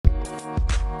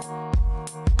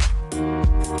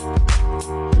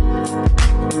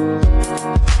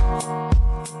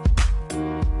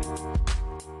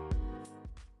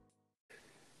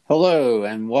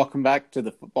and welcome back to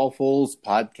the Football Fools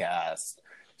podcast.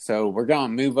 So we're going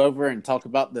to move over and talk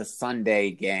about the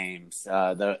Sunday games.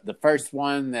 The first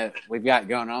one that we've got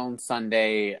going on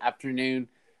Sunday afternoon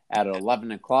at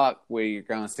 11 o'clock, we're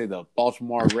going to see the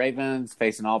Baltimore Ravens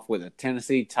facing off with the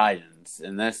Tennessee Titans.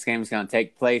 And this game is going to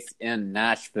take place in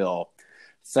Nashville.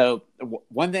 So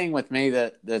one thing with me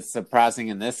that's surprising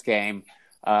in this game,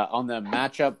 on the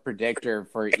matchup predictor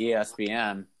for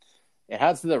ESPN, it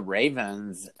has the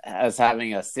Ravens as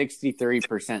having a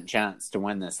 63% chance to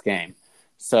win this game.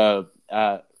 So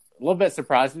a little bit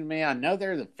surprising to me. I know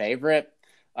they're the favorite.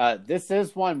 This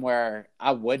is one where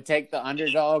I would take the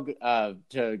underdog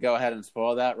to go ahead and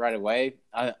spoil that right away.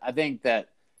 I think that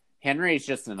Henry's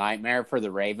just a nightmare for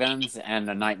the Ravens and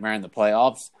a nightmare in the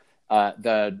playoffs.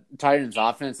 The Titans'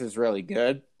 offense is really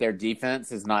good. Their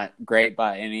defense is not great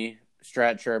by any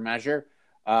stretch or measure.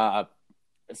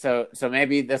 So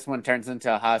maybe this one turns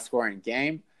into a high-scoring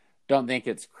game. Don't think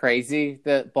it's crazy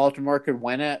that Baltimore could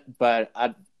win it, but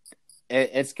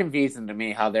it's confusing to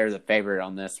me how they're the favorite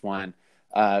on this one.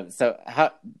 So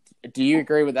how do you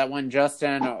agree with that one,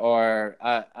 Justin? Or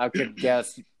I could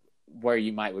guess where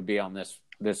you would be on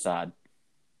this side.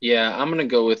 Yeah, I'm going to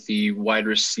go with the wide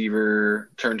receiver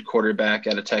turned quarterback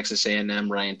out of Texas A&M,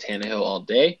 Ryan Tannehill, all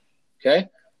day. Okay,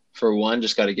 for one,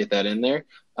 just got to get that in there.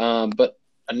 But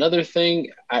another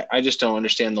thing, I just don't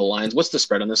understand the lines. What's the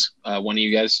spread on this? One of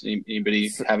you guys,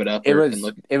 anybody have it up? It was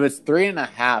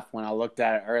 3.5 when I looked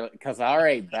at it early because I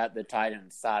already bet the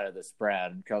Titans side of the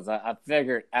spread because I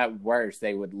figured at worst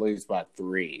they would lose by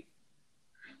 3.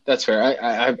 That's fair.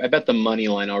 I bet the money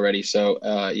line already. So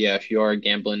yeah, if you are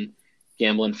gambling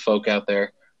folk out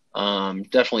there,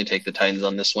 definitely take the Titans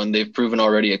on this one. They've proven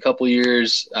already a couple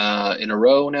years in a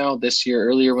row now. This year,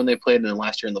 earlier when they played, and then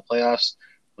last year in the playoffs,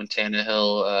 when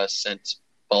Tannehill sent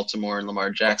Baltimore and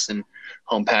Lamar Jackson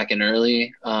home packing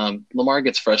early. Lamar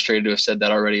gets frustrated to have said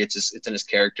that already. It's in his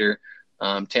character.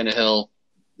 Tannehill,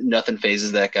 nothing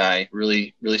phases that guy.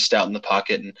 Really, really stout in the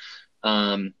pocket.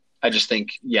 And I just think,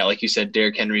 yeah, like you said,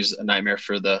 Derrick Henry's a nightmare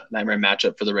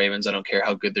matchup for the Ravens. I don't care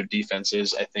how good their defense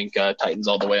is. I think Titans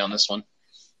all the way on this one.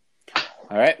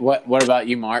 All right. What about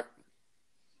you, Mark?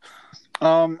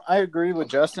 I agree with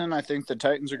Justin. I think the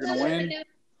Titans are going to win.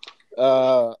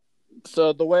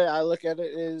 So the way I look at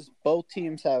it is both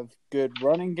teams have good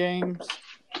running games.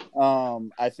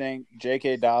 I think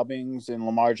J.K. Dobbins and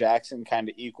Lamar Jackson kind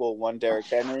of equal one Derrick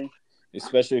Henry,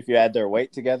 especially if you add their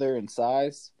weight together and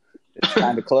size. It's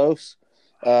kind of close.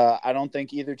 I don't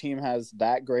think either team has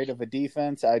that great of a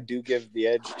defense. I do give the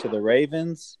edge to the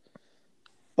Ravens,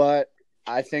 but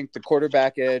I think the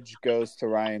quarterback edge goes to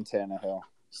Ryan Tannehill.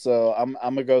 So I'm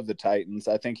going to go the Titans.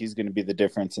 I think he's going to be the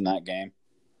difference in that game.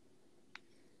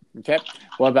 Okay.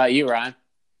 What about you, Ryan?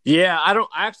 Yeah, I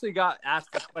actually got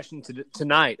asked this question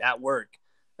tonight at work.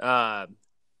 And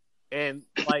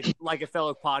like a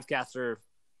fellow podcaster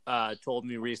told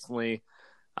me recently,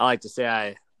 I like to say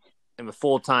I am a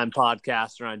full-time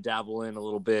podcaster. I dabble in a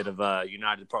little bit of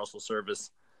United Parcel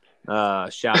Service.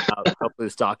 Shout out. Hopefully the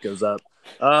stock goes up.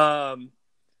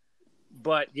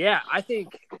 But yeah, I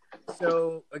think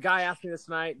so. A guy asked me this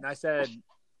night, and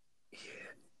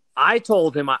I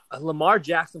told him Lamar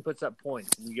Jackson puts up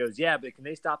points, and he goes, "Yeah, but can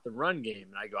they stop the run game?"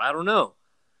 And I go, "I don't know.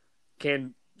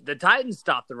 Can the Titans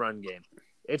stop the run game?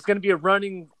 It's going to be a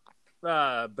running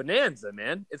bonanza,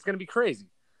 man. It's going to be crazy,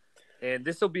 and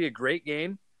this will be a great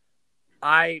game."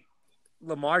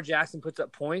 Lamar Jackson puts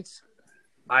up points.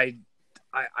 I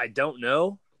don't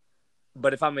know,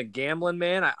 but if I'm a gambling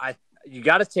man, you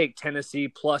got to take Tennessee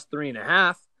plus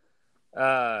 3.5.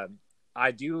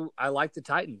 I like the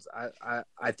Titans.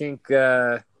 I think,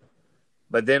 but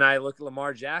then I look at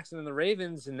Lamar Jackson and the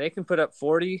Ravens, and they can put up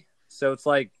 40. So it's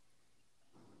like,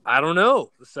 I don't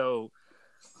know. So,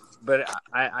 but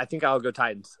I think I'll go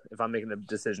Titans if I'm making the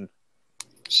decision.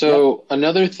 So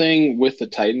Another thing with the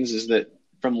Titans is that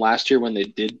from last year when they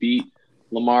did beat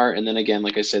Lamar, and then again,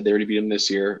 like I said, they already beat him this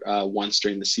year once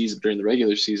during the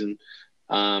regular season.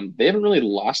 They haven't really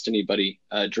lost anybody.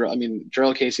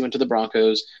 Jurrell Casey went to the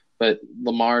Broncos, but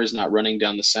Lamar is not running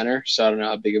down the center, so I don't know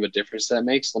how big of a difference that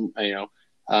makes.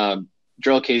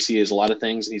 Jurrell Casey is a lot of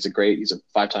things, and he's a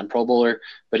 5-time Pro Bowler,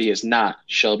 but he is not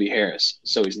Shelby Harris,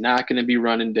 so he's not going to be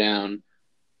running down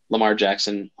Lamar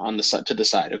Jackson to the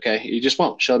side. Okay, he just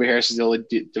won't. Shelby Harris is the only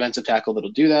defensive tackle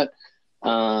that'll do that,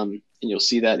 and you'll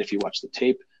see that if you watch the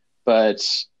tape. But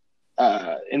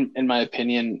in my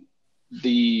opinion, would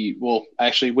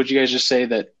you guys just say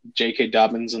that J.K.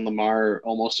 Dobbins and Lamar are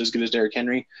almost as good as Derrick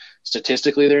Henry?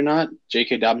 Statistically, they're not.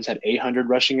 J.K. Dobbins had 800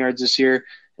 rushing yards this year,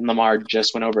 and Lamar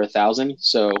just went over 1,000.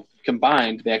 So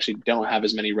combined, they actually don't have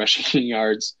as many rushing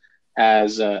yards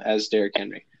as Derrick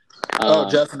Henry.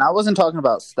 Justin, I wasn't talking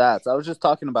about stats. I was just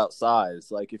talking about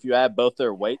size. Like if you add both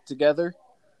their weight together,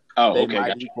 they might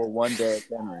gotcha. equal one Derrick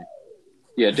Henry.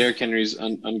 Yeah, Derrick Henry's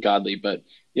ungodly, but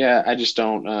yeah, I just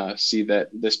don't see that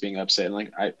this being upset.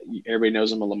 Like everybody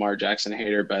knows I'm a Lamar Jackson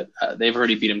hater, but they've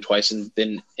already beat him twice and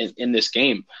been in this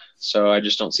game, so I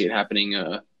just don't see it happening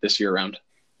this year around.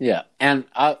 Yeah, and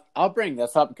I'll bring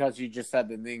this up because you just said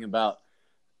the thing about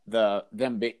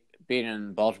them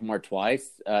beating Baltimore twice,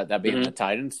 that being the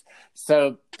Titans.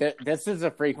 So this is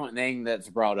a frequent thing that's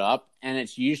brought up, and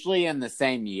it's usually in the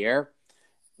same year.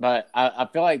 But I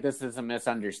feel like this is a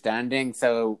misunderstanding.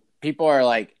 So people are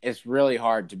like, it's really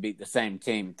hard to beat the same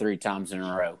team 3 times in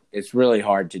a row. It's really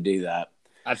hard to do that.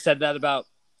 I've said that about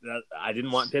I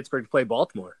didn't want Pittsburgh to play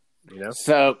Baltimore.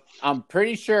 So I'm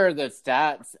pretty sure the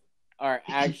stats are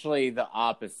actually the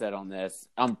opposite on this.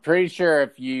 I'm pretty sure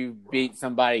if you beat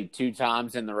somebody 2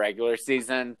 times in the regular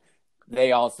season,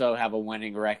 they also have a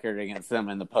winning record against them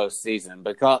in the postseason.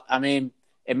 Because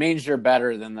it means you're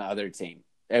better than the other team.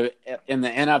 In the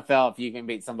NFL, if you can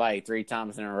beat somebody 3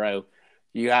 times in a row,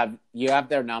 you have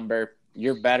their number.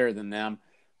 You're better than them.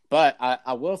 But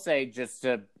I will say, just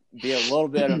to be a little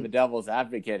bit of a devil's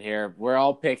advocate here, we're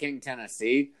all picking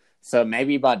Tennessee. So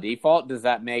maybe by default, does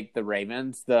that make the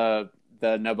Ravens the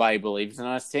nobody believes in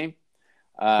us team?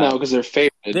 No, because they're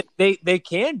favored. They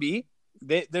can be.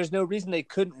 There's no reason they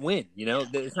couldn't win.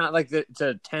 It's not like it's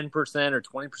a 10% or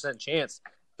 20% chance.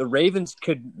 The Ravens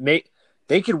could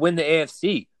win the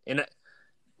AFC. And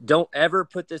don't ever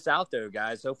put this out there,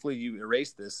 guys. Hopefully you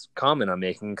erase this comment I'm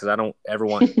making because I don't ever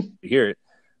want to hear it.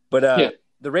 But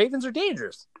the Ravens are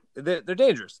dangerous. They're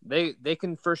dangerous. They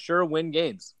can for sure win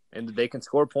games, and they can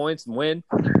score points and win.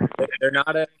 They're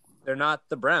not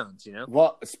the Browns,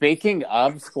 Well, speaking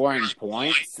of scoring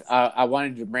points, I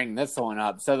wanted to bring this one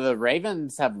up. So the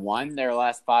Ravens have won their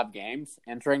last 5 games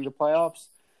entering the playoffs,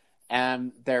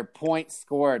 and their points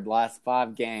scored last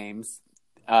 5 games,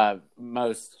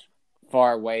 most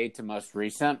far away to most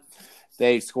recent,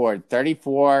 they scored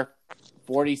 34,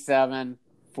 47,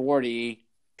 40,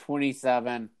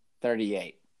 27,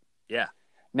 38. Yeah.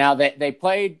 Now, they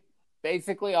played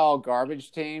basically all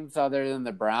garbage teams other than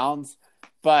the Browns,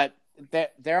 but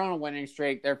they're on a winning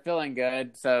streak. They're feeling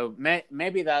good. So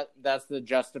maybe that's the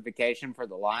justification for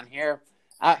the line here.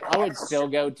 I would still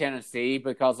go Tennessee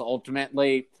because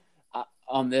ultimately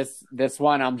on this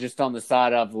one, I'm just on the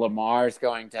side of Lamar's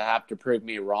going to have to prove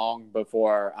me wrong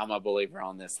before I'm a believer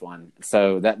on this one.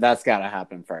 So that's got to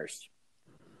happen first.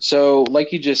 So,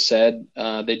 like you just said,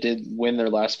 they did win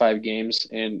their last 5 games,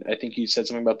 and I think you said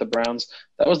something about the Browns.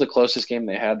 That was the closest game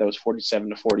they had. That was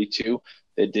 47-42.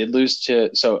 They did lose to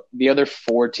 – so the other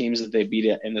 4 teams that they beat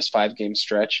in this 5-game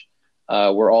stretch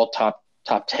were all top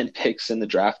 10 picks in the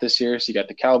draft this year. So you got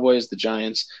the Cowboys, the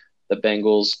Giants, the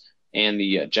Bengals, and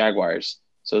the Jaguars.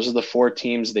 So those are the 4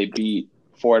 teams they beat.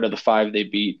 4 out of the 5 they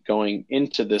beat going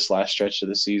into this last stretch of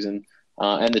the season.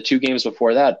 And the 2 games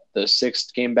before that, the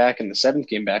 6th game back and the 7th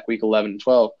game back, week 11 and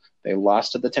 12, they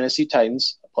lost to the Tennessee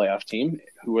Titans, a playoff team,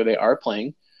 who they are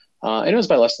playing. And it was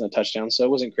by less than a touchdown, so it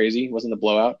wasn't crazy. It wasn't a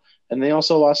blowout. And they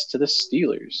also lost to the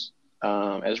Steelers,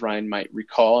 as Ryan might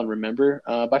recall and remember,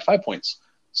 by 5 points.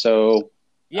 So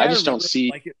I just don't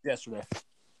see. Like it yesterday.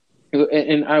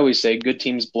 And I always say good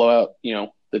teams blow out,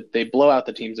 they blow out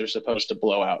the teams they're supposed to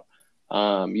blow out.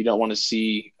 You don't want to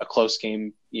see a close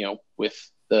game,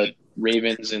 with the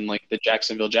Ravens and like the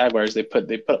Jacksonville Jaguars. They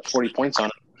put up 40 points on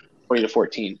them,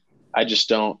 40-14. I just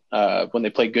don't. When they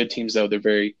play good teams, though, they're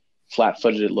very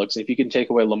flat-footed. It looks. If you can take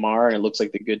away Lamar, and it looks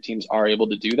like the good teams are able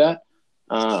to do that,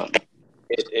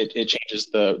 it changes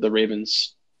the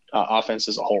Ravens' offense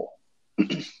as a whole.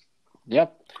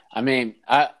 Yep.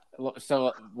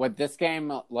 So with this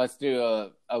game, let's do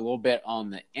a little bit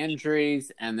on the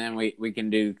injuries, and then we can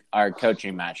do our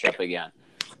coaching matchup again.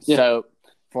 Yeah. So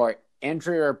for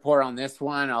injury report on this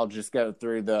one, I'll just go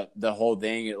through the whole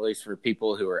thing, at least for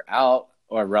people who are out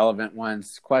or relevant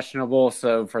ones questionable.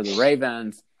 So for the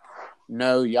Ravens,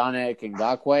 no Yannick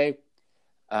Ngakoue,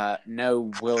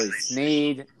 no Willie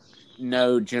Snead,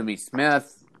 no Jimmy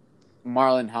Smith.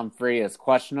 Marlon Humphrey is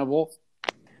questionable.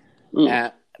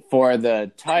 For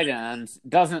the tight ends,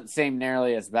 doesn't seem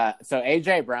nearly as bad. So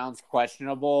A.J. Brown's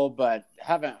questionable, but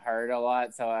haven't heard a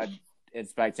lot, so I'd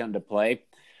expect him to play.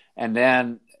 And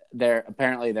then their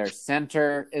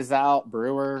center is out,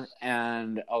 Brewer,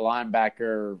 and a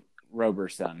linebacker,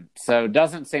 Roberson. So it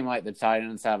doesn't seem like the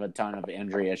Titans have a ton of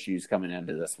injury issues coming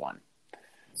into this one.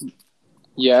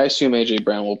 Yeah, I assume A.J.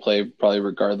 Brown will play probably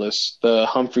regardless. The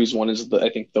Humphreys one is, I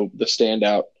think, the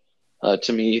standout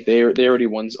To me, they already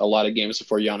won a lot of games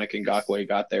before Yannick Ngakoue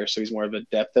got there, so he's more of a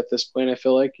depth at this point. I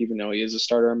feel like, even though he is a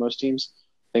starter on most teams,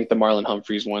 I think the Marlon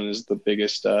Humphreys one is the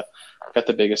biggest, got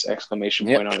the biggest exclamation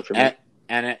point on it for me.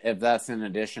 And if that's in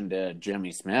addition to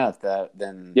Jimmy Smith,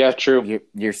 then yeah, true.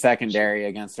 Your secondary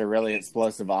against a really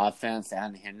explosive offense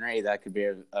and Henry, that could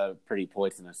be a pretty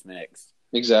poisonous mix.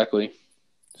 Exactly.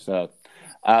 So,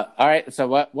 all right. So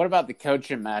what about the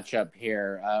coaching matchup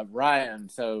here, Ryan?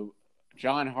 So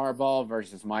John Harbaugh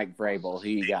versus Mike Vrabel. Who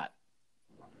you got?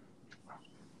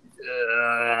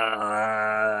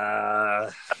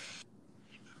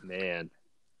 Man,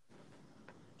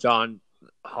 John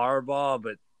Harbaugh,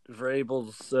 but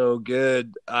Vrabel's so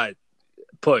good. I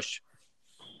push.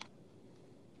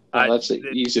 That's the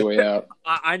easy way out.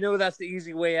 I know that's the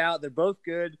easy way out. They're both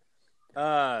good.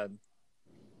 I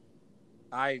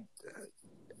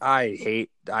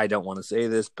don't want to say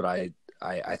this, but I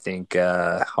think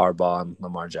Harbaugh and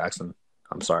Lamar Jackson.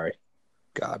 I'm sorry.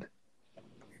 God.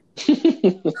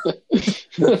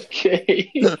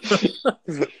 Okay.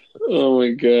 Oh my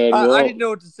God. Well, I didn't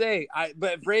know what to say.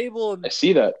 But Vrabel. I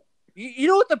see that. You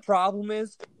know what the problem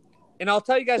is? And I'll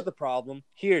tell you guys the problem.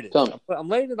 Here it is. I'm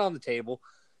laying it on the table.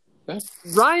 Okay.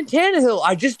 Ryan Tannehill,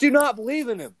 I just do not believe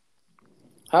in him.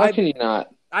 How can you not?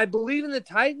 I believe in the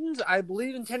Titans. I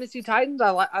believe in Tennessee Titans.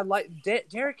 I like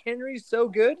Derrick Henry's so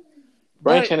good.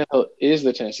 Ryan Tannehill is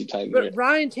the Tennessee Titans. But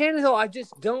Ryan Tannehill, I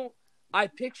just don't. I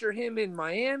picture him in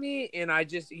Miami, and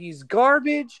he's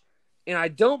garbage, and I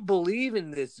don't believe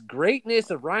in this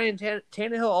greatness of Ryan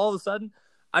Tannehill all of a sudden.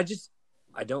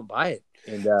 I don't buy it,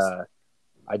 and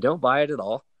I don't buy it at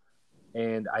all.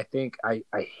 And I think I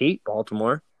hate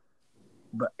Baltimore,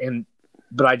 but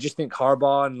I just think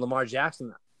Harbaugh and Lamar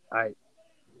Jackson. I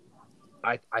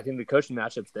think the coaching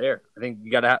matchup's there. I think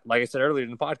you got to, like I said earlier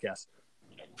in the podcast,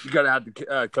 you got to have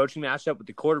the coaching matchup with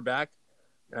the quarterback,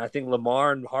 and I think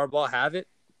Lamar and Harbaugh have it.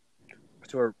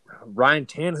 To Ryan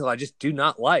Tannehill, I just do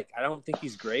not like. I don't think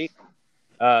he's great,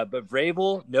 but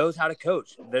Vrabel knows how to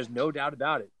coach. There's no doubt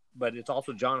about it. But it's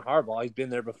also John Harbaugh. He's been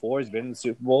there before. He's been in the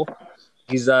Super Bowl.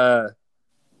 He's good.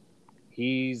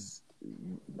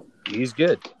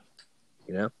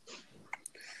 You know.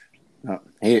 Oh,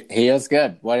 he is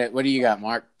good. What do you got,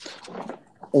 Mark?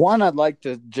 One, I'd like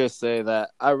to just say that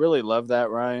I really love that,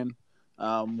 Ryan.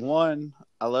 One,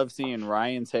 I love seeing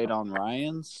Ryans hate on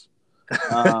Ryans.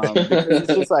 Because it's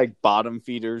just like bottom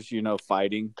feeders,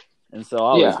 fighting. And so I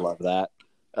always love that.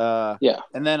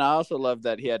 And then I also love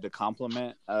that he had to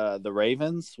compliment the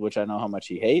Ravens, which I know how much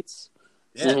he hates.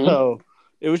 Yeah. So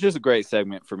it was just a great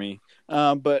segment for me.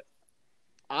 But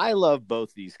I love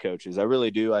both these coaches. I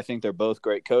really do. I think they're both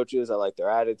great coaches. I like their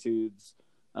attitudes.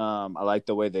 I like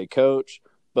the way they coach.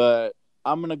 But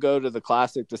I'm going to go to the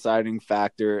classic deciding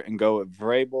factor and go with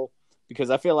Vrabel because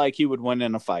I feel like he would win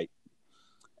in a fight.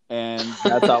 And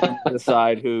that's how I'm going to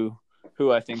decide who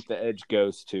I think the edge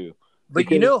goes to. But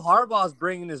Harbaugh's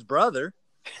bringing his brother.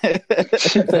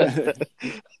 That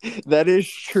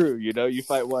is true. You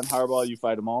fight one Harbaugh, you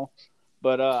fight them all.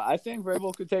 But I think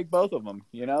Vrabel could take both of them.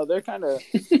 They're the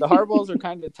Harbaughs are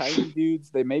kind of tiny dudes.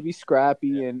 They may be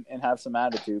scrappy and have some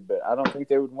attitude, but I don't think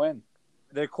they would win.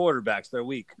 They're quarterbacks. They're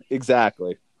weak.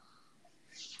 Exactly.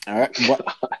 All right.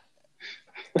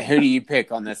 Who do you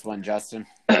pick on this one, Justin?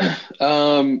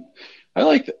 I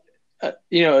like,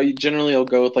 generally I'll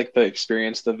go with like the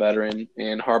experience, the veteran,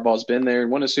 and Harbaugh's been there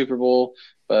and won a Super Bowl,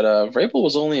 but Vrabel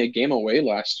was only a game away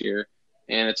last year,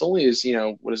 and it's only his,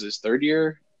 his third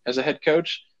year as a head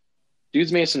coach.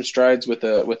 Dude's made some strides with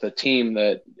a team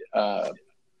that,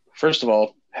 first of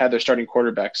all, had their starting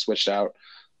quarterback switched out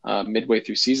midway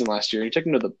through season last year. He took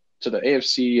them to the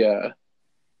AFC.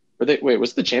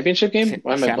 Was it the championship game?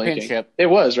 Why am I blanking? It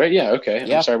was, right? Yeah, okay.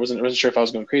 Yeah. I'm sorry, I wasn't sure if I was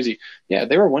going crazy. Yeah,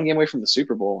 they were one game away from the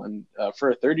Super Bowl, and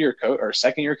for a third-year coach or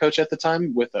second-year coach at the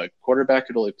time, with a quarterback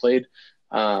who'd only played,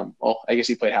 I guess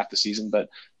he played half the season, but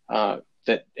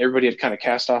that everybody had kind of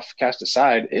cast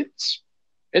aside,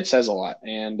 it says a lot.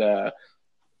 And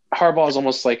Harbaugh is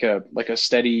almost like a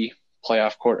steady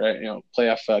playoff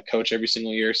coach every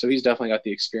single year, so he's definitely got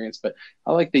the experience. But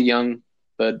I like the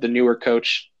newer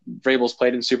coach. Vrabel's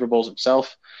played in Super Bowls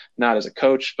himself, not as a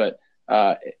coach, but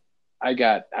I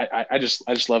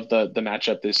just love the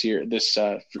matchup this year. This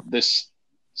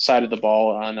side of the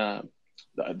ball on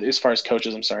as far as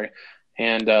coaches, I'm sorry.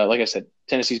 And like I said,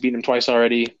 Tennessee's beaten them twice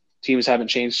already. Teams haven't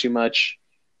changed too much,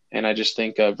 and I just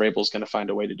think Vrabel's going to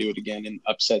find a way to do it again and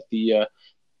upset the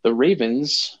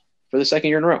Ravens for the second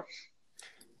year in a row.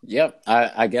 Yep,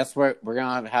 I guess we're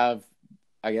going to have,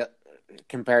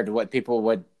 compared to what people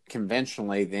would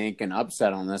conventionally think, an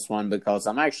upset on this one, because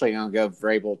I'm actually going to go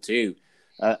Vrabel too.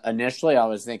 Initially, I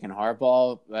was thinking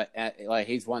Harbaugh, but like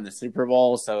he's won the Super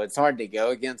Bowl, so it's hard to go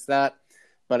against that.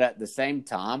 But at the same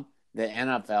time, the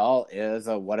NFL is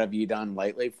a "What have you done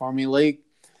lately for me" league,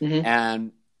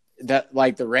 and that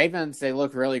like the Ravens, they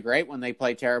look really great when they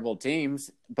play terrible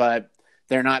teams, but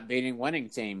they're not beating winning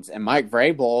teams. And Mike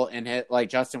Vrabel, and like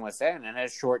Justin was saying, in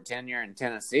his short tenure in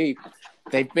Tennessee,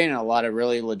 they've been in a lot of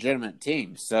really legitimate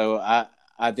teams. So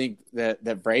I think that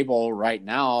Vrabel right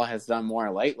now has done more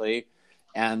lately.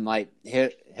 And like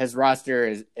his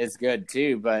roster is good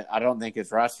too, but I don't think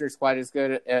his roster is quite as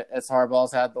good as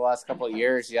Harbaugh's had the last couple of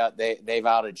years. Yeah, they've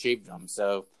out-achieved him.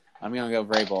 So I'm going to go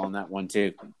Vrabel on that one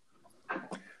too.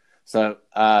 So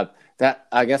that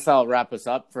I guess I'll wrap us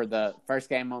up for the first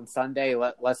game on Sunday.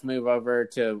 Let's move over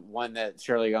to one that's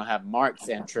surely going to have Mark's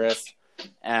interest.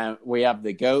 And we have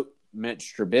the GOAT,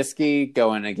 Mitch Trubisky,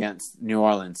 going against New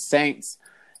Orleans Saints.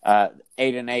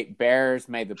 8-8 Bears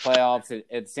made the playoffs.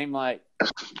 It seemed like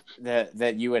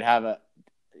that you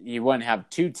wouldn't have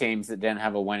two teams that didn't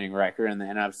have a winning record in the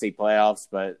NFC playoffs,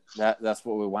 but that's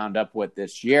what we wound up with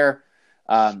this year.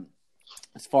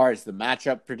 As far as the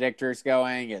matchup predictors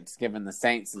going, it's given the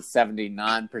Saints a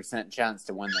 79% chance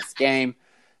to win this game.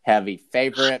 Heavy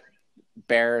favorite.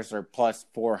 Bears are plus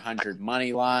 400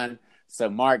 money line. So,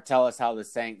 Mark, tell us how the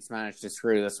Saints managed to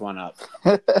screw this one up.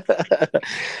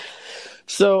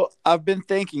 So I've been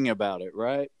thinking about it,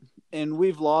 right? And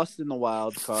we've lost in the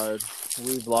wild card.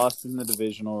 We've lost in the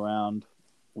divisional round.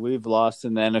 We've lost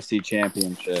in the NFC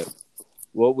Championship.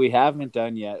 What we haven't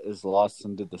done yet is lost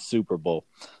into the Super Bowl.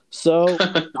 So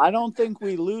I don't think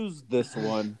we lose this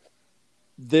one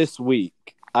this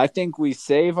week. I think we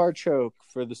save our choke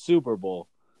for the Super Bowl.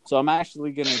 So I'm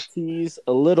actually going to tease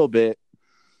a little bit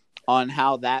on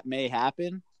how that may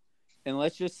happen. And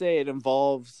let's just say it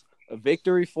involves a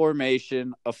victory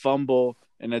formation, a fumble,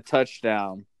 and a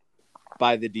touchdown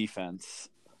by the defense.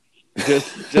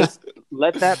 Just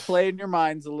let that play in your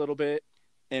minds a little bit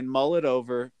and mull it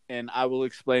over, and I will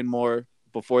explain more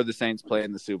before the Saints play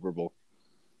in the Super Bowl.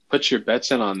 Put your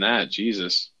bets in on that,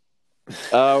 Jesus.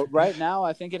 Right now,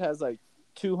 I think it has like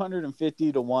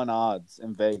 250 to 1 odds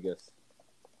in Vegas.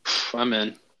 I'm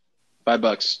in.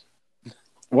 $5.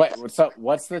 Wait,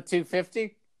 what's the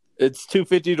 250? It's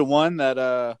 250 to 1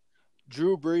 that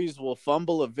Drew Brees will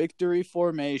fumble a victory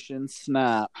formation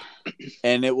snap,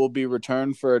 and it will be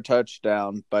returned for a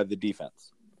touchdown by the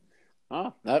defense.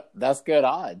 Oh, that's good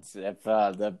odds. If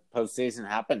the postseason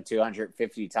happened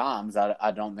 250 times,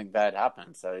 I don't think that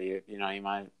happened. So you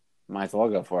might as well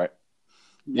go for it.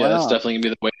 Yeah, that's definitely gonna be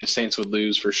the way the Saints would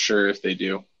lose for sure if they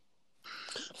do.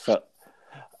 So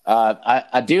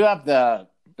I do have the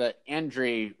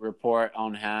injury report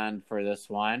on hand for this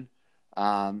one.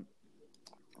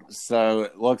 So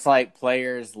it looks like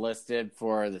players listed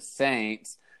for the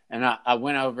Saints, and I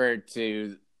went over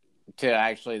to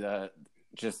actually the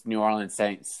just New Orleans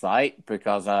Saints site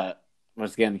because I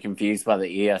was getting confused by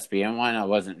the ESPN one. I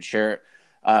wasn't sure.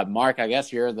 Mark, I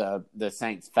guess you're the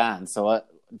Saints fan. So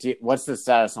what's the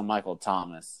status on Michael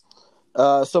Thomas?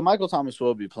 So Michael Thomas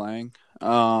will be playing.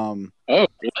 Oh, really?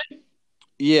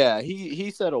 Yeah,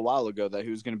 he said a while ago that he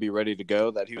was going to be ready to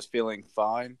go, that he was feeling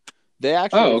fine. They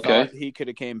actually thought he could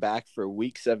have came back for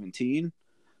week 17.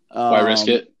 Why risk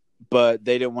it? But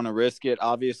they didn't want to risk it,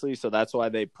 obviously, so that's why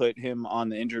they put him on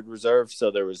the injured reserve, so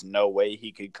there was no way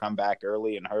he could come back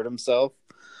early and hurt himself.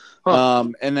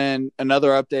 And then another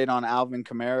update on Alvin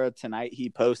Kamara. Tonight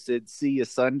he posted, "See you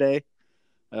Sunday,"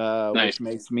 which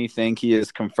makes me think he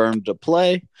is confirmed to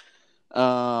play.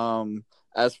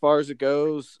 As far as it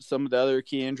goes, some of the other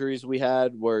key injuries we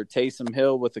had were Taysom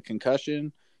Hill with a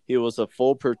concussion. He was a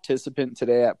full participant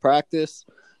today at practice,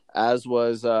 as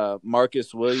was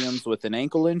Marcus Williams with an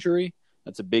ankle injury.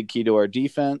 That's a big key to our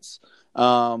defense.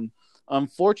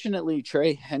 Unfortunately,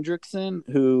 Trey Hendrickson,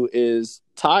 who is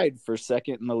tied for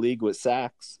second in the league with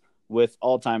sacks with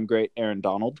all-time great Aaron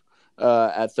Donald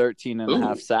at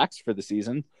 13.5 sacks for the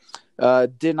season,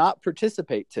 did not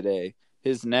participate today.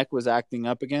 His neck was acting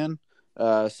up again,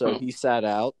 so he sat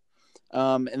out.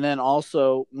 And then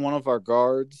also one of our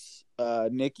guards,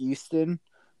 Nick Easton,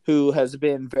 who has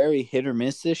been very hit or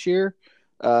miss this year.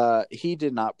 He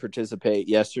did not participate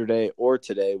yesterday or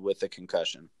today with a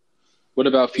concussion. What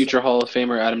about future Hall of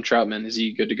Famer Adam Troutman? Is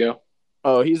he good to go?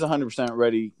 Oh, he's 100%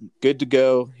 ready. Good to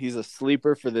go. He's a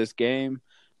sleeper for this game.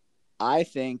 I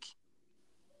think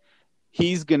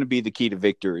he's going to be the key to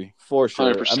victory for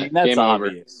sure. 100%. I mean, that's Game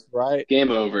obvious, over. Right?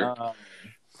 Game over.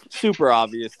 Super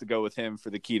obvious to go with him for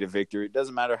the key to victory. It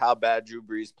doesn't matter how bad Drew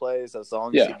Brees plays. As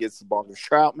long as he gets the ball to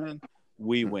Troutman,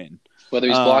 we win. Whether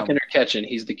he's blocking or catching,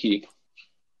 he's the key.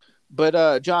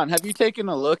 But John, have you taken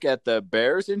a look at the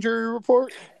Bears injury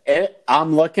report?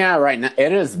 I'm looking at it right now.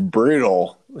 It is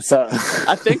brutal. So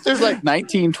I think there's like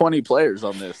 19, 20 players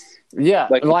on this. Yeah,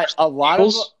 like a lot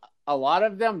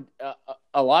of them,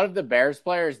 a lot of the Bears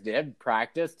players did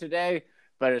practice today.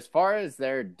 But as far as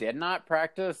their did not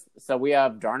practice, so we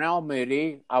have Darnell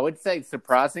Mooney. I would say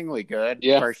surprisingly good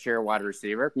first year wide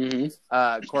receiver.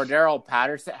 Cordero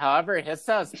Patterson. However, his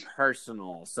says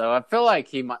personal, so I feel like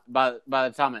he might, by the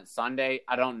time it's Sunday,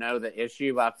 I don't know the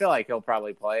issue, but I feel like he'll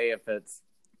probably play if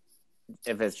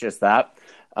it's just that.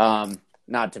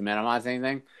 Not to minimize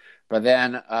anything, but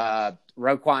then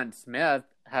Roquan Smith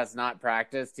has not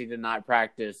practiced. He did not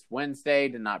practice Wednesday.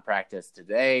 Did not practice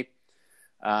today.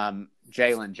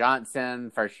 Jalen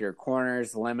Johnson, first-year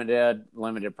corners,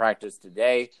 limited practice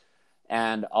today.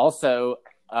 And also,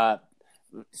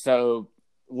 so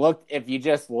if you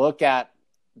just look at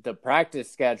the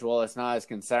practice schedule, it's not as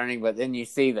concerning, but then you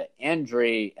see the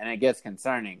injury, and it gets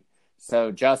concerning.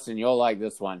 So, Justin, you'll like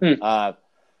this one.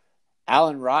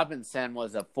 Allen Robinson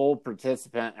was a full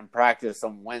participant in practice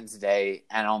on Wednesday,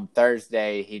 and on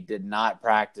Thursday he did not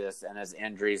practice, and his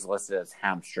injury is listed as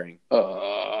hamstring.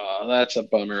 That's a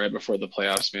bummer right before the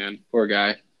playoffs, man. Poor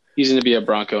guy. He's going to be a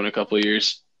Bronco in a couple of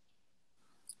years.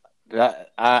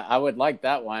 I would like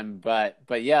that one,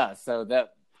 but yeah, so the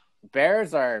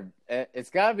Bears it's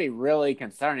got to be really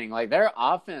concerning. Like, their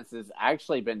offense has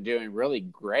actually been doing really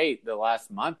great the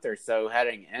last month or so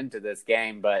heading into this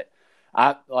game, but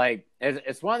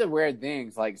it's one of the weird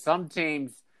things. Like, some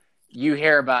teams, you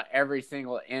hear about every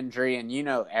single injury and you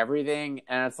know everything,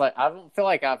 and it's like I don't feel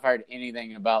like I've heard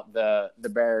anything about the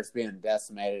Bears being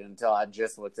decimated until I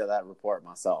just looked at that report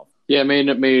myself. Yeah,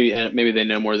 maybe they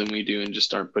know more than we do and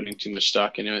just aren't putting too much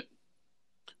stock into it.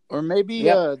 Or maybe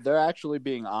they're actually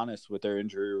being honest with their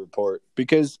injury report,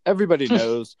 because everybody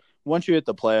knows once you hit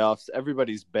the playoffs,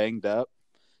 everybody's banged up.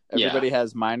 Everybody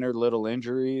has minor little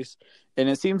injuries, and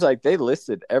it seems like they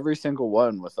listed every single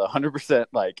one with 100%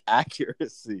 like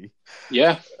accuracy.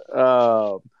 Yeah.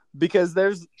 Because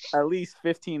there's at least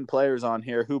 15 players on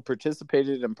here who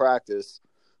participated in practice,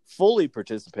 fully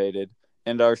participated,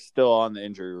 and are still on the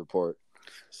injury report.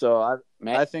 So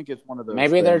I think it's one of those.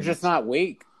 Maybe they're just not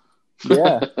weak.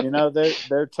 Yeah,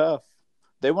 they're tough.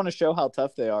 They want to show how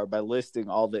tough they are by listing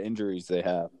all the injuries they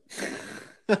have.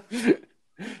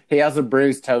 He has a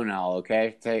bruised toenail,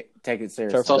 okay? Take it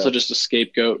seriously. It's also just a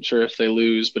scapegoat, sure, if they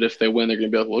lose. But if they win, they're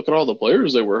going to be like, look at all the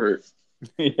players that were hurt.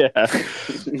 Yeah.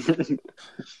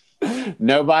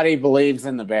 Nobody believes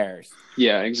in the Bears.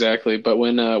 Yeah, exactly. But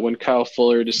when Kyle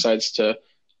Fuller decides to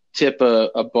tip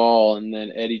a ball and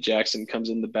then Eddie Jackson comes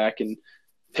in the back and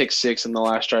pick six in the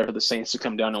last drive for the Saints to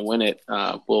come down and win it,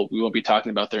 we won't be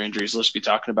talking about their injuries. Let's be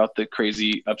talking about the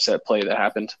crazy upset play that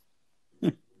happened.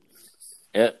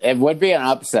 It would be an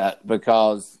upset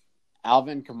because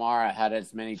Alvin Kamara had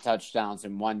as many touchdowns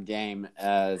in one game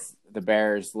as the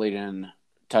Bears' leading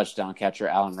touchdown catcher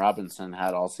Allen Robinson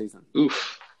had all season.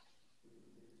 Oof.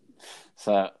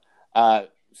 So I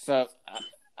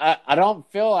don't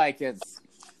feel like it's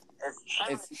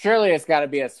surely it's got to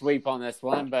be a sweep on this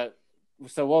one, but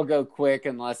so we'll go quick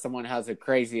unless someone has a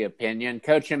crazy opinion.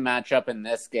 Coaching matchup in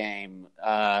this game,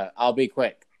 I'll be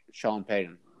quick. Sean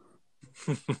Payton.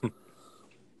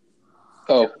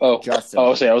 Justin. I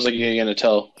was like, you're gonna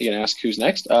ask who's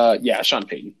next? Yeah, Sean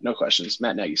Payton, no questions.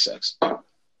 Matt Nagy sucks.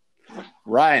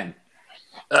 Ryan.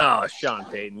 Oh, Sean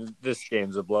Payton. This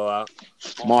game's a blowout.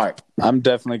 Mark. I'm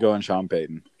definitely going Sean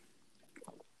Payton.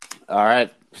 All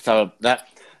right, so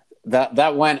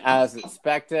that went as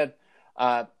expected.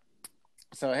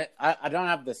 So I don't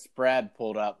have the spread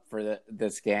pulled up for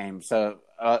this game, so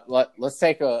let's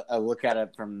take a look at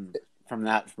it from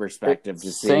that perspective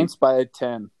to see. Saints by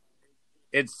 10.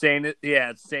 It's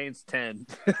Saints 10.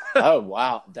 Oh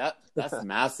wow, that's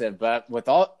massive. But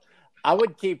I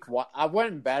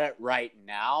wouldn't bet it right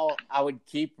now. I would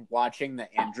keep watching the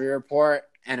injury report,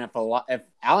 and if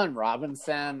Allen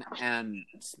Robinson and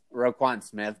Roquan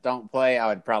Smith don't play, I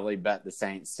would probably bet the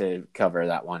Saints to cover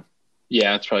that one.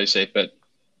 Yeah, it's probably safe, but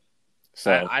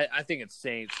so I think it's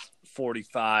Saints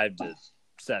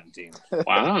 45-17.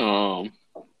 Wow.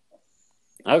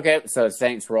 Okay, so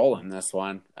Saints rolling this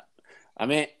one. I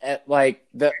mean,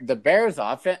 the Bears'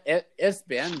 offense, it's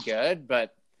been good,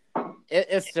 but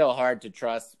it's still hard to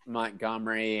trust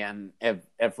Montgomery, and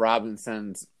if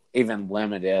Robinson's even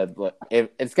limited,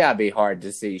 it's got to be hard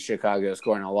to see Chicago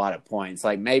scoring a lot of points.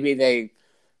 Like, maybe they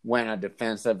win a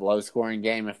defensive, low-scoring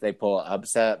game if they pull an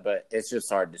upset, but it's just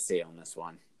hard to see on this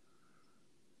one.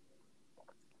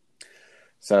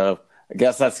 So, I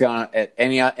guess that's going to –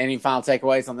 any final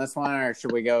takeaways on this one, or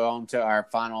should we go on to our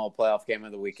final playoff game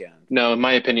of the weekend? No, in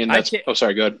my opinion, that's –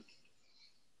 sorry, go ahead.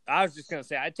 I was just going to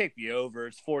say I'd take the over.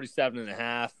 It's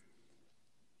 47.5.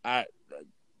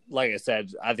 Like I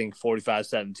said, I think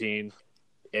 45-17.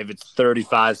 If it's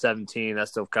 35-17, that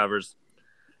still covers.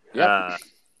 Yep.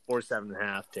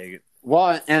 47.5, take it.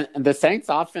 Well, and the Saints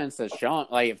offense has shown,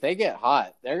 like, if they get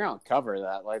hot, they're going to cover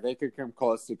that. Like, they could come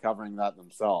close to covering that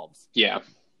themselves. Yeah.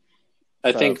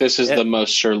 I think this is the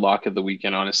most sure lock of the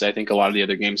weekend, honestly. I think a lot of the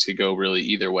other games could go really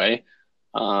either way.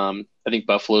 I think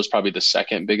Buffalo is probably the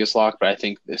second biggest lock, but I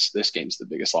think this game's the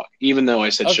biggest lock, even though I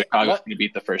said Chicago's going to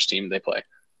beat the first team they play.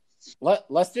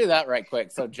 Let's do that right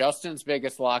quick. So Justin's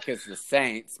biggest lock is the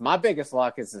Saints. My biggest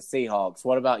lock is the Seahawks.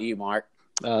 What about you, Mark?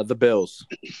 The Bills.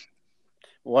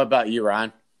 What about you,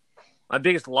 Ryan? My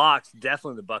biggest lock's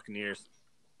definitely the Buccaneers,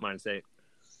 -8.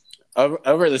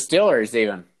 Over the Steelers,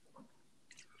 even.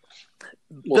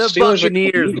 Well, the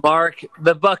Buccaneers, Mark.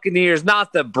 The Buccaneers,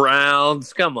 not the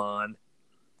Browns. Come on.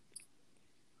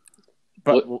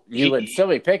 But you would still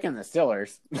be picking the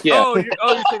Steelers. Yeah.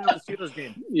 You're saying the Steelers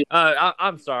game. Yeah.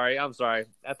 I'm sorry. I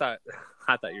thought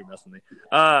you were messing with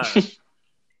me.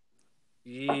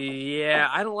 Yeah,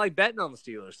 I don't like betting on the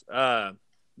Steelers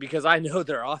because I know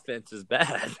their offense is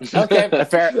bad. Okay,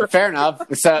 fair enough.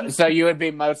 So you would be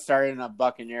most starting a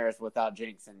Buccaneers without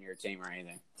jinxing your team or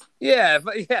anything. Yeah,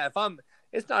 if I'm,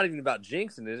 it's not even about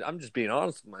jinxing it. I'm just being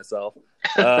honest with myself.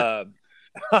 I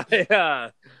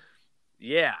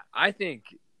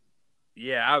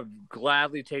would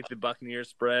gladly take the Buccaneers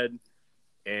spread,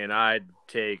 and I'd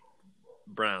take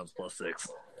Browns +6.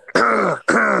 All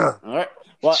right.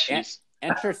 Well,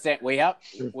 interesting.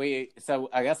 So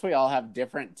I guess we all have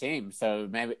different teams. So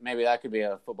maybe that could be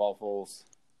a football fools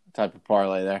type of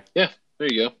parlay there. Yeah,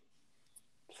 there you go.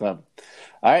 So,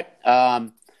 all right.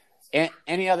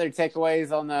 Any other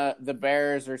takeaways on the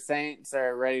Bears or Saints?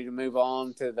 Are ready to move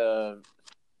on to the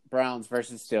Browns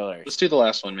versus Steelers? Let's do the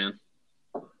last one, man.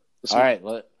 All right,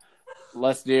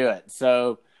 let's do it.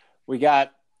 So we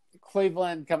got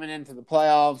Cleveland coming into the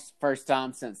playoffs, first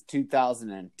time since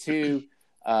 2002.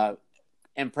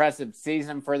 Impressive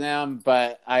season for them,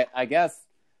 but I guess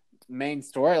main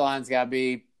storyline's got to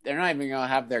be they're not even going to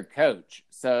have their coach.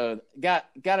 So got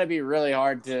to be really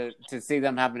hard to see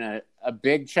them having a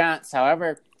big chance.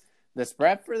 However, the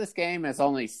spread for this game is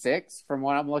only 6 from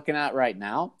what I'm looking at right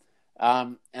now.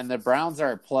 And the Browns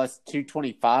are a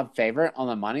 +225 favorite on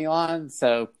the money line.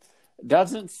 So it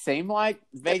doesn't seem like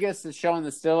Vegas is showing the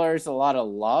Steelers a lot of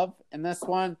love in this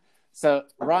one. So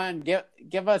Ryan,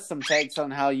 give us some takes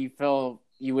on how you feel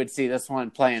you would see this one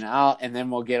playing out, and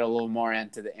then we'll get a little more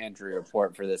into the injury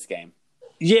report for this game.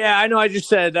 Yeah, I know I just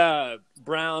said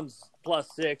Browns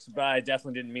 +6, but I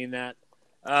definitely didn't mean that.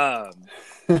 I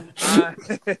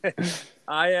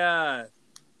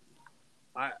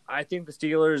think the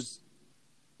Steelers,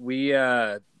 we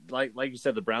like you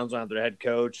said, the Browns don't have their head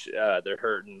coach. They're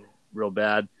hurting real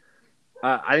bad.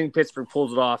 I think Pittsburgh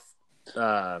pulls it off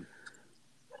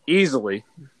easily.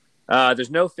 There's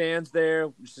no fans there,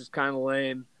 which is kind of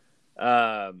lame.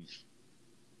 But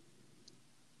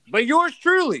yours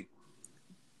truly,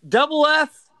 Double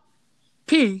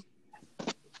FP,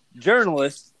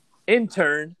 journalist,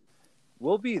 intern,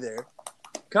 will be there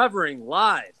covering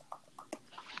live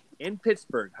in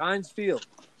Pittsburgh, Heinz Field.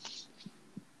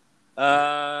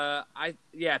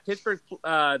 Pittsburgh,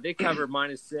 they cover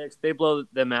 -6. They blow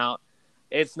them out.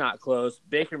 It's not close.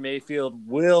 Baker Mayfield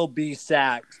will be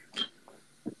sacked.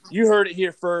 You heard it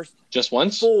here first. Just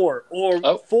once? 4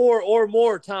 or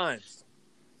more times.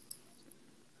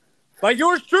 By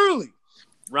yours truly,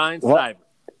 Ryan Stiver.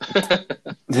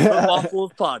 Football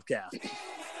Fools Podcast.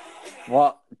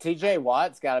 Well, TJ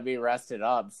Watt's got to be rested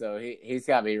up, so he's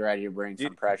got to be ready to bring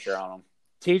some pressure on him.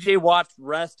 TJ Watt's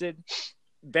rested.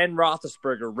 Ben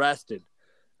Roethlisberger rested.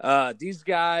 These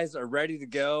guys are ready to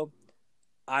go.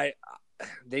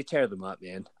 They tear them up,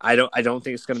 man. I don't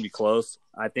think it's going to be close.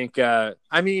 I think.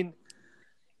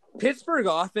 Pittsburgh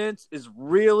offense is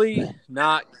really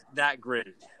not that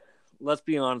great. Let's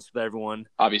be honest with everyone.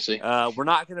 Obviously, we're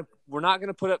not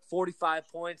gonna put up 45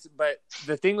 points. But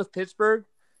the thing with Pittsburgh,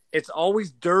 it's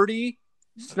always dirty,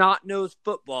 snot-nosed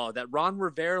football. That Ron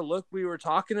Rivera look we were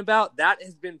talking about, that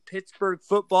has been Pittsburgh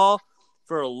football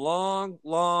for a long,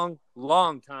 long,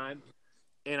 long time.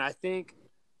 And I think,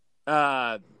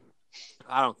 I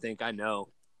know.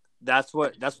 That's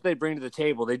what they bring to the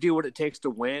table. They do what it takes to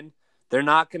win. They're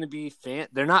not going to be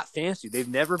they're not fancy. They've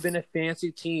never been a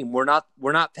fancy team. We're not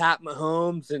Pat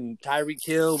Mahomes and Tyreek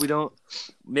Hill.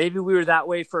 Maybe we were that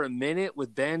way for a minute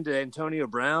with Ben to Antonio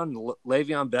Brown and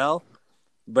Le'Veon Bell.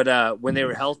 but when they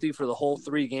were healthy for the whole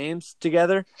 3 games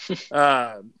together.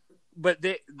 But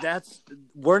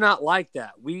we're not like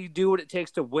that. We do what it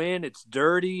takes to win. It's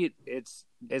dirty. It's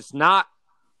not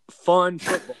fun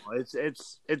football.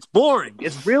 It's boring.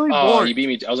 It's really boring. Oh, you beat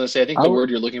me. I was gonna say, I think the word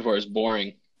you're looking for is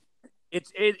boring.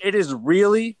 It is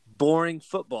really boring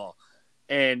football,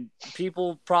 and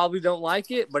people probably don't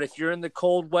like it. But if you're in the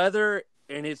cold weather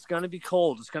and it's gonna be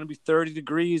cold, it's gonna be 30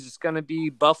 degrees. It's gonna be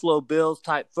Buffalo Bills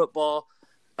type football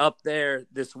up there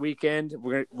this weekend.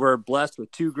 We're blessed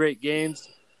with 2 great games.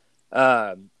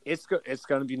 It's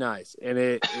going to be nice, and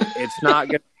it's not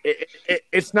going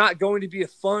it's not going to be a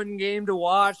fun game to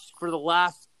watch for the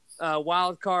last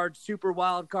super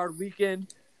wild card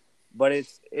weekend, but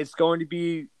it's going to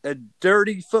be a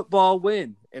dirty football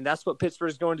win, and that's what Pittsburgh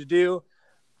is going to do.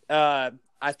 I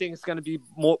think it's going to be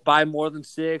by more than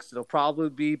 6. It'll probably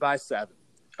be by 7.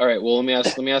 All right. Well, let me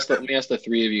ask the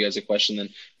 3 of you guys a question then.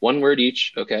 1 word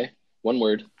each. Okay. 1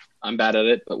 word. I'm bad at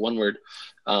it, but 1 word.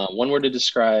 1 word to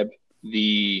describe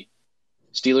the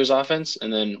Steelers offense,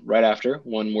 and then right after,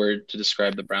 1 word to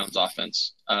describe the Browns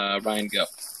offense. Ryan, go.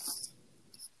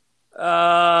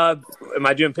 Am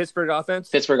I doing Pittsburgh offense?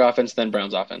 Pittsburgh offense, then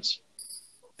Browns offense.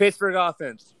 Pittsburgh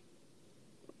offense.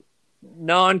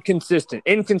 Inconsistent.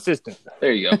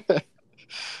 There you go.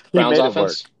 Browns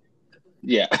offense.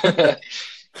 Yeah.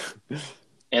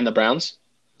 And the Browns?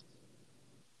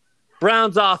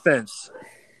 Browns offense.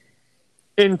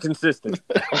 Inconsistent.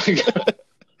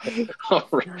 All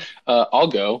right. I'll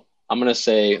go. I'm going to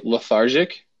say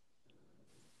lethargic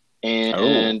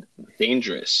and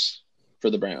dangerous for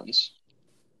the Browns.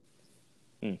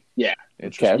 Yeah.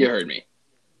 Okay. You heard me.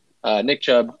 Nick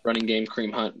Chubb, running game,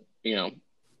 Kareem Hunt,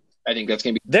 I think that's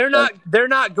going to be. They're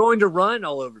not going to run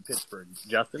all over Pittsburgh,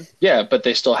 Justin. Yeah, but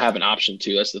they still have an option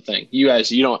too. That's the thing. You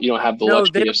guys, you don't have the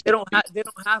luxury of. They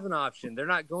don't have an option. They're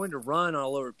not going to run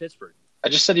all over Pittsburgh. I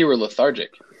just said you were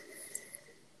lethargic.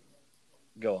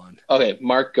 Go on. Okay,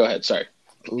 Mark, go ahead. Sorry.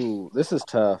 Ooh, this is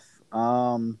tough.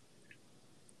 For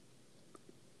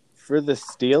the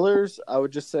Steelers, I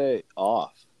would just say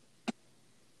off.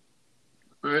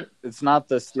 All right. It's not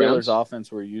the Steelers Browns?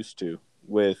 offense we're used to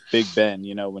with Big Ben,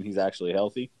 when he's actually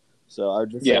healthy. So I would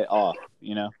just say off,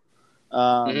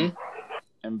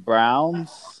 And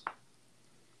Browns,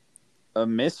 a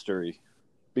mystery.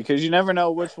 Because you never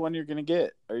know which one you're going to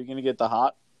get. Are you going to get the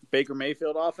hot Baker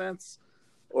Mayfield offense?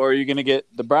 Or are you going to get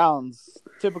the Browns'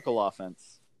 typical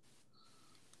offense?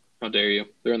 How dare you?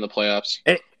 They're in the playoffs.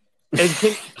 And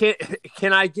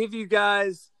can I give you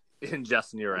guys – and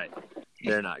Justin, you're right.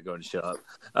 They're not going to show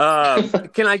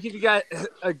up. Can I give you guys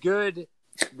a good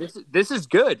 – this is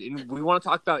good, and we want to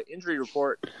talk about injury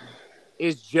report.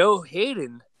 Is Joe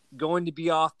Hayden going to be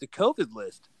off the COVID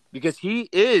list? Because he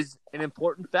is an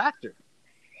important factor.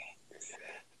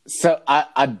 So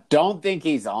I don't think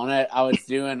he's on it. I was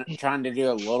trying to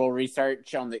do a little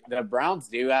research on the Browns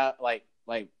do have like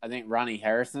I think Ronnie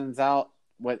Harrison's out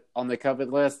on the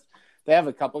COVID list. They have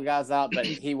a couple guys out, but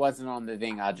he wasn't on the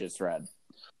thing I just read.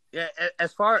 Yeah,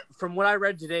 from what I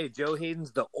read today, Joe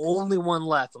Hayden's the only one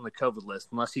left on the COVID list,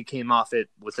 unless he came off it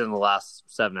within the last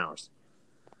 7 hours.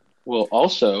 Well,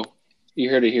 also, you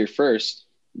heard it here first.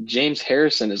 James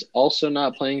Harrison is also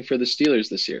not playing for the Steelers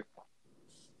this year.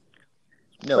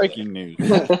 No. Breaking news.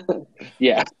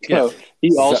 Yeah. So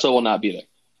he also will not be there.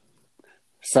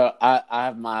 So I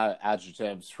have my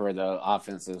adjectives for the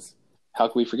offenses. How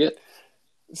can we forget?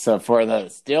 So for the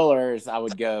Steelers, I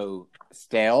would go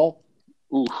stale.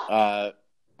 Ooh.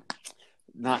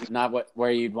 Not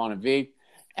where you'd want to be.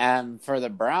 And for the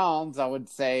Browns, I would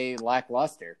say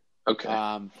lackluster.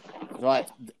 Okay.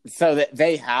 But so that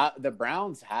the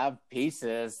Browns have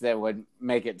pieces that would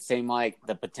make it seem like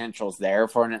the potential's there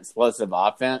for an explosive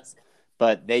offense,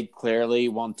 but they clearly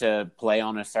want to play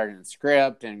on a certain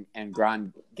script and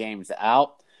grind games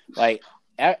out. Like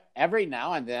every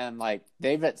now and then, like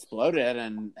they've exploded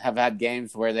and have had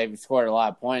games where they've scored a lot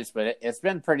of points, but it's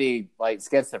been pretty like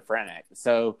schizophrenic.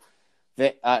 So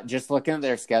just looking at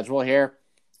their schedule here,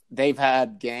 they've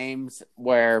had games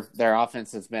where their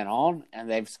offense has been on and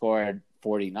they've scored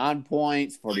 49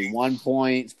 points, 41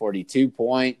 points, 42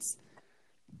 points.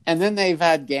 And then they've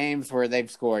had games where they've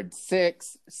scored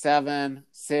 6, 7,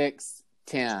 6,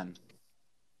 10,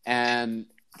 and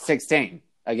 16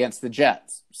 against the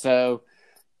Jets. So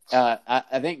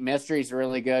I think Mystery's a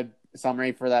really good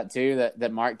summary for that too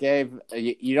that Mark gave.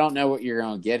 You don't know what you're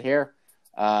going to get here.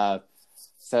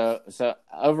 So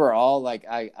overall, like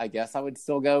I guess I would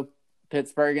still go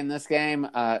Pittsburgh in this game,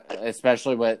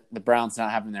 especially with the Browns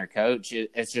not having their coach.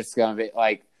 It's just going to be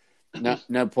like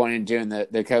no point in doing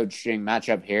the coaching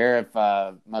matchup here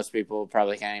if most people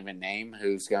probably can't even name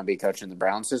who's going to be coaching the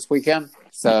Browns this weekend.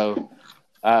 So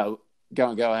going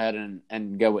to go ahead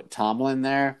and go with Tomlin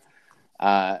there.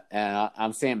 And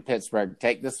I'm seeing Pittsburgh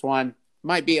take this one.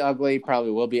 Might be ugly,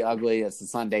 probably will be ugly. It's a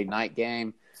Sunday night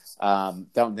game.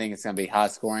 Don't think it's going to be high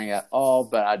scoring at all,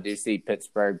 but I do see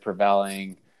Pittsburgh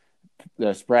prevailing.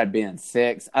 The spread being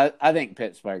 6. I think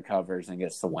Pittsburgh covers and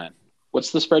gets the win.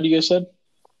 What's the spread you guys said?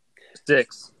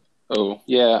 6. Oh,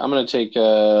 yeah. I'm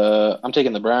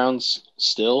taking the Browns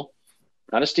still.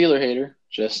 Not a Steeler hater,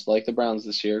 just like the Browns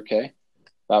this year, okay?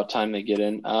 About time they get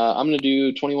in. I'm going to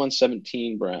do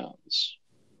 21-17 Browns.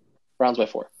 Browns by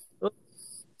 4.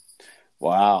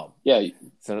 Wow. Yeah.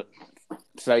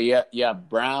 So yeah,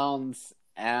 Browns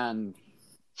and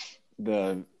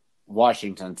the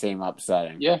Washington team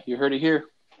upsetting. Yeah, you heard it here.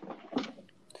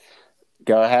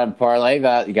 Go ahead and parlay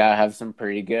that. You got to have some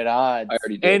pretty good odds. I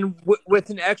already did. And with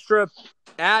an extra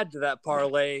add to that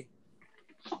parlay,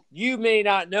 you may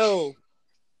not know,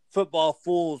 Football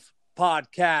Fools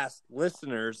podcast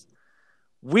listeners,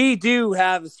 we do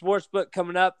have a sportsbook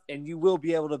coming up, and you will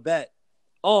be able to bet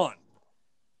on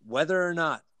whether or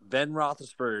not Ben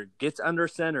Roethlisberger gets under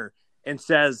center and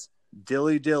says,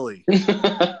 dilly dilly.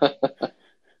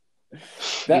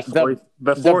 The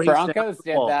before Broncos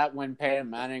did that when Peyton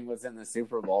Manning was in the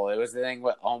Super Bowl. It was the thing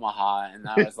with Omaha, and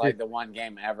that was like the one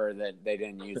game ever that they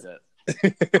didn't use it.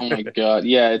 Oh, my God.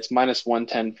 Yeah, it's minus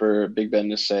 110 for Big Ben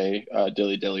to say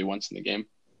dilly dilly once in the game.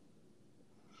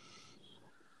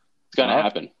 It's going to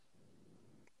happen.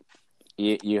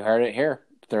 You heard it here.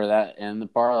 Throw that in the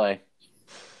parlay.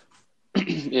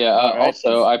 Yeah. Right.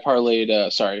 Also, I parlayed.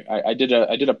 I did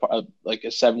a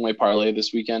 7-way parlay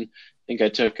this weekend. I think I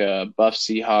took Buffs,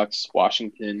 Seahawks,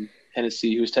 Washington,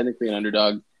 Tennessee, who's technically an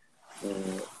underdog,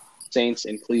 Saints,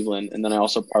 and Cleveland, and then I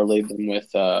also parlayed them with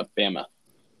Bama.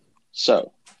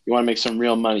 So, you want to make some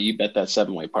real money? You bet that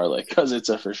 7-way parlay because it's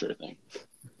a for sure thing.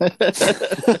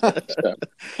 So,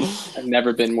 I've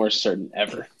never been more certain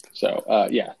ever. So,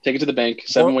 yeah, take it to the bank.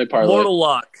 7-way parlay. Mortal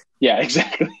luck. Yeah,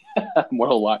 exactly.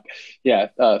 Mortal luck. Yeah,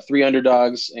 3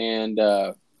 underdogs and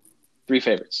 4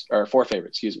 favorites.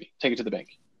 Excuse me. Take it to the bank.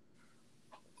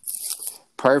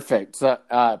 Perfect. So,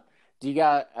 do you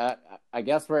guys? I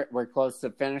guess we're close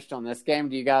to finished on this game.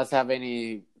 Do you guys have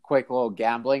any quick little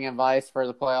gambling advice for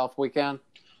the playoff weekend?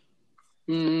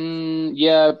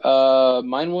 Yeah.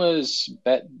 Mine was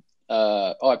bet.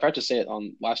 I forgot to say it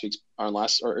on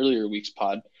earlier week's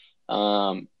pod.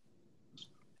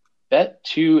 Bet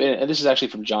 2, and this is actually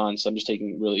from John, so I'm just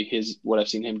taking really what I've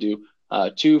seen him do.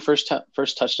 2 first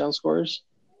touchdown scorers.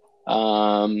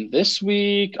 This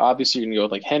week, obviously, you're going to go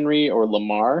with like Henry or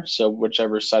Lamar. So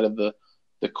whichever side of the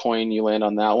coin you land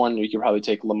on that one, you could probably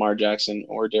take Lamar Jackson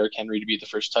or Derrick Henry to be the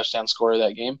first touchdown scorer of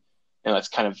that game. And that's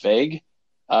kind of vague.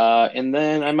 And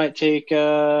then I might take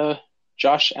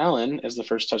Josh Allen as the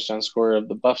first touchdown scorer of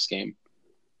the Buffs game.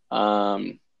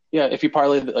 Yeah, if you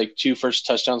parlay like 2 first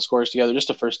touchdown scores together, just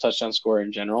a first touchdown score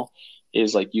in general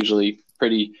is like usually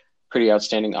pretty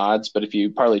outstanding odds. But if you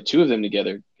parlay 2 of them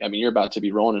together, I mean, you're about to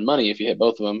be rolling in money if you hit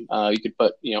both of them. You could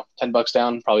put $10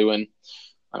 down, probably win,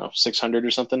 I don't know, 600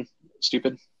 or something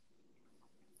stupid.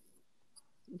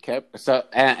 Okay, so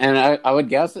and I would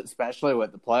guess, especially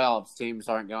with the playoffs, teams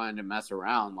aren't going to mess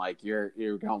around. Like you're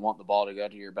going to want the ball to go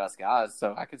to your best guys.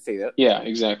 So I can see that. Yeah,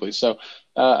 exactly. So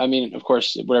I mean, of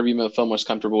course, whatever you feel most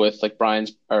comfortable with, like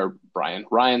Ryan's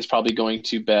probably going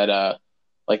to bet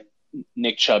like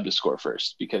Nick Chubb to score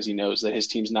first because he knows that his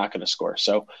team's not going to score.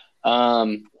 So,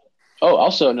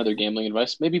 also another gambling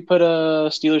advice: maybe put a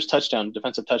Steelers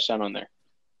defensive touchdown on there.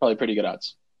 Probably pretty good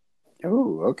odds.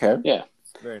 Oh, okay. Yeah.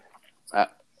 Right.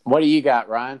 What do you got,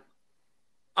 Ryan?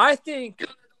 I think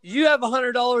you have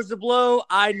 $100 to blow.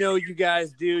 I know you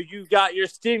guys do. You got your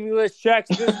stimulus checks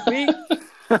this week.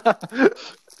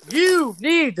 You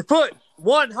need to put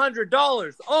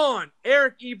 $100 on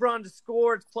Eric Ebron to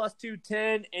score. It's plus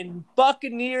 210. And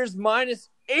Buccaneers minus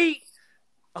 8.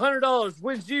 $100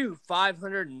 wins you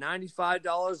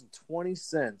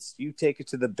 $595.20. You take it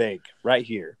to the bank right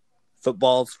here.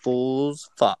 Football's Fools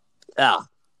podcast.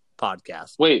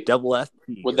 Wait, Double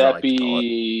FP. Would that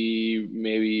be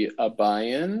maybe a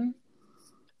buy-in?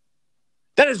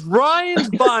 That is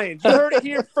Ryan's buy-in. You heard it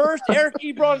here first. Eric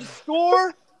Ebron to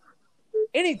score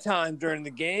anytime during the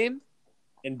game.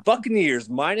 And Buccaneers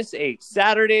minus 8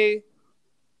 Saturday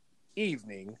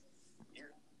evening.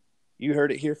 You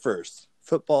heard it here first.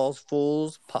 Football's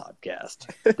Fools podcast.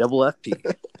 Double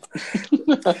FP.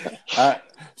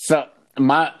 So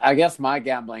I guess my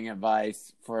gambling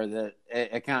advice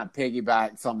it kind of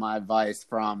piggybacks on my advice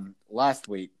from last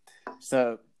week.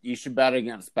 So you should bet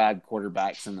against bad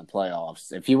quarterbacks in the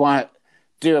playoffs. If you want to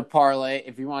do a parlay,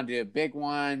 if you want to do a big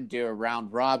one, do a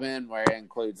round robin where it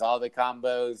includes all the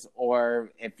combos,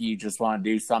 or if you just want to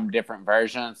do some different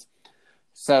versions.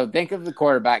 So think of the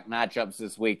quarterback matchups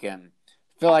this weekend.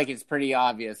 I feel like it's pretty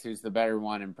obvious who's the better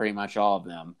one in pretty much all of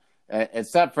them.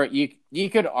 Except for you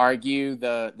could argue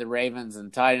the Ravens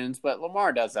and Titans, but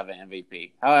Lamar does have an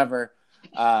MVP. However,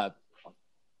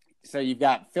 so you've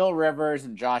got Phil Rivers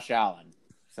and Josh Allen.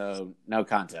 So no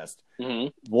contest.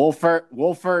 Mm-hmm.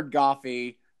 Wolford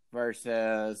Goffey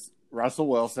versus Russell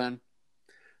Wilson.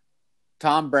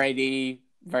 Tom Brady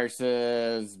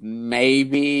versus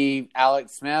maybe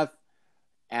Alex Smith.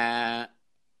 And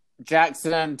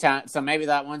Jackson, so maybe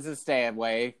that one's a stay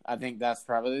away. I think that's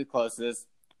probably the closest.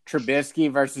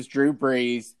 Trubisky versus Drew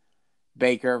Brees,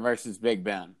 Baker versus Big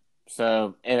Ben.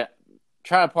 So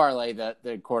try to parlay the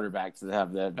quarterbacks that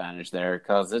have the advantage there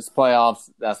because it's playoffs.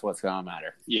 That's what's going to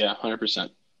matter. Yeah, 100%.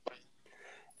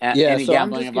 Any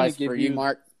gambling advice for you,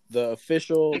 Mark? The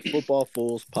official Football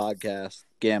Fools podcast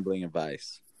gambling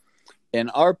advice. And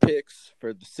our picks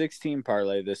for the 16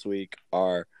 parlay this week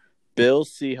are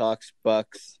Bills, Seahawks,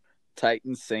 Bucks,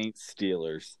 Titans, Saints,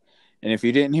 Steelers. And if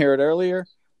you didn't hear it earlier,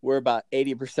 we're about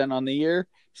 80% on the year.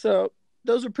 So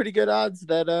those are pretty good odds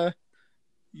that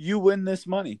you win this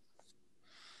money.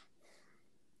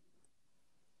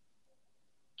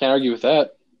 Can't argue with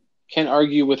that. Can't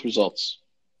argue with results.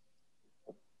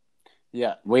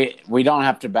 Yeah, we don't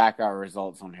have to back our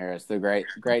results on here. It's the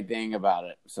great thing about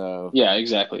it. So yeah,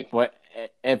 exactly.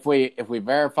 If we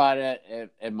verified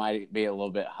it, it might be a little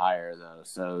bit higher though.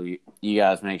 So you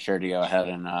guys make sure to go ahead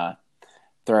and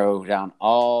throw down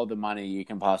all the money you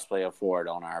can possibly afford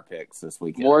on our picks this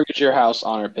weekend. Mortgage your house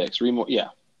on our picks. Yeah.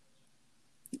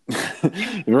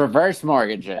 Reverse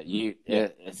mortgage it.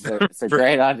 It's a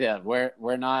great idea.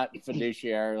 We're not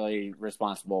fiduciarily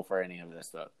responsible for any of this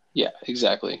though. Yeah,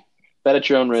 exactly. Bet at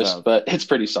your own risk, but it's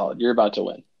pretty solid. You're about to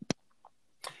win.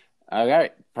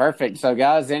 Okay, perfect. So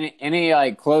guys, any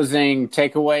like closing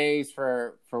takeaways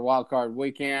for wildcard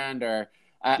weekend or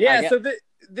so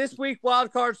this week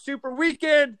wildcard super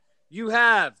weekend you'll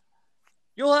have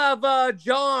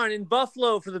John in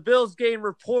Buffalo for the Bills game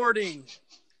reporting.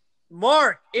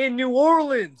 Mark in New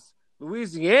Orleans,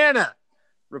 Louisiana,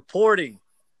 reporting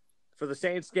for the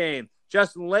Saints game.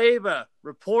 Justin Leyva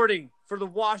reporting for the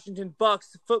Washington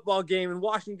Bucks football game in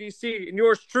Washington, D.C. And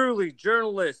yours truly,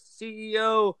 journalist,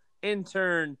 CEO,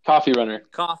 intern, coffee runner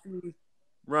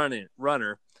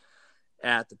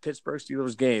at the Pittsburgh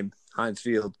Steelers game, Heinz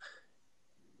Field.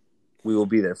 We will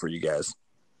be there for you guys.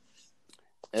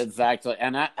 Exactly.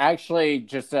 And actually,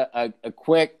 just a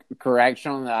quick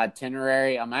correction on the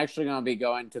itinerary. I'm actually going to be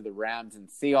going to the Rams and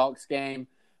Seahawks game.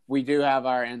 We do have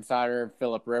our insider,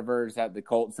 Philip Rivers, at the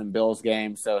Colts and Bills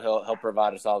game, so he'll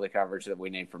provide us all the coverage that we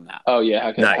need from that. Oh, yeah.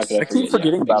 How could I keep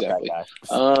forgetting about that guy.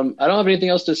 I don't have anything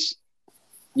else to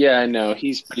Yeah, I know.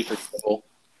 He's pretty forgettable.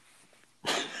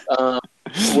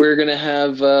 We're going to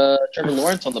have Trevor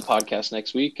Lawrence on the podcast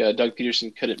next week. Doug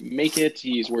Peterson couldn't make it.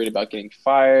 He's worried about getting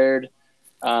fired.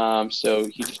 So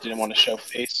he just didn't want to show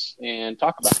face and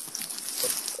talk about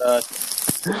it.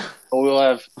 We'll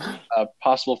have a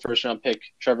possible first-round pick,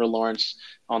 Trevor Lawrence,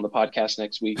 on the podcast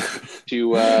next week.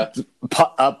 To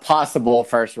a possible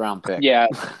first-round pick. Yeah.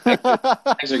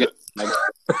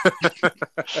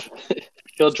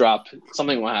 He'll drop.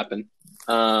 Something will happen.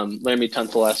 Laramie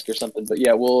Tunsil-esque or something. But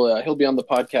yeah, he'll be on the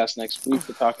podcast next week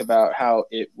to talk about how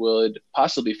it would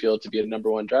possibly feel to be a number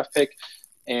one draft pick.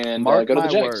 And Mark go to the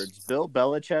my Jags. words, Bill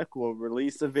Belichick will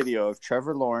release a video of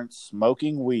Trevor Lawrence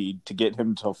smoking weed to get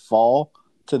him to fall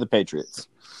to the Patriots.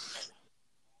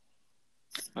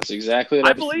 That's exactly what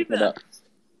I believe that.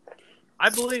 I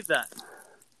believe that.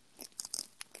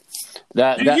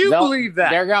 Do you believe that?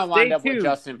 They're going to wind up with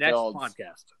Justin Fields.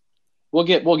 Podcast. We'll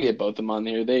get both of them on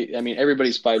here.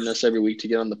 Everybody's fighting us every week to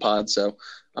get on the pod, so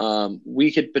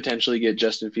we could potentially get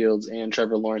Justin Fields and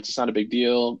Trevor Lawrence. It's not a big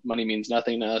deal. Money means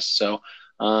nothing to us, so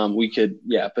we could,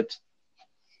 but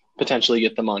potentially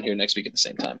get them on here next week at the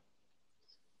same time.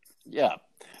 Yeah.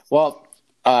 Well,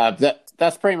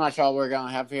 that's pretty much all we're going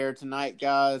to have here tonight,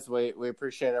 guys. We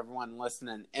appreciate everyone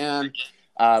listening in.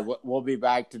 We'll be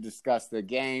back to discuss the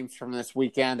games from this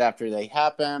weekend after they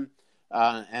happen,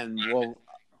 and we'll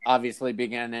obviously be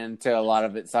getting into a lot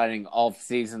of exciting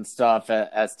off-season stuff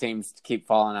as teams keep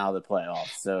falling out of the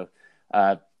playoffs. So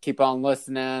keep on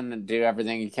listening and do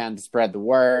everything you can to spread the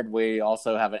word. We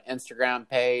also have an Instagram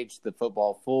page, The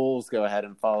Football Fools. Go ahead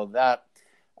and follow that.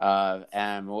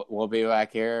 And we'll be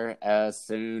back here as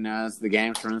soon as the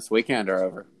games from this weekend are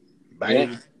over.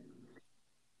 Bye.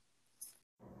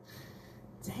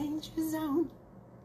 Danger zone.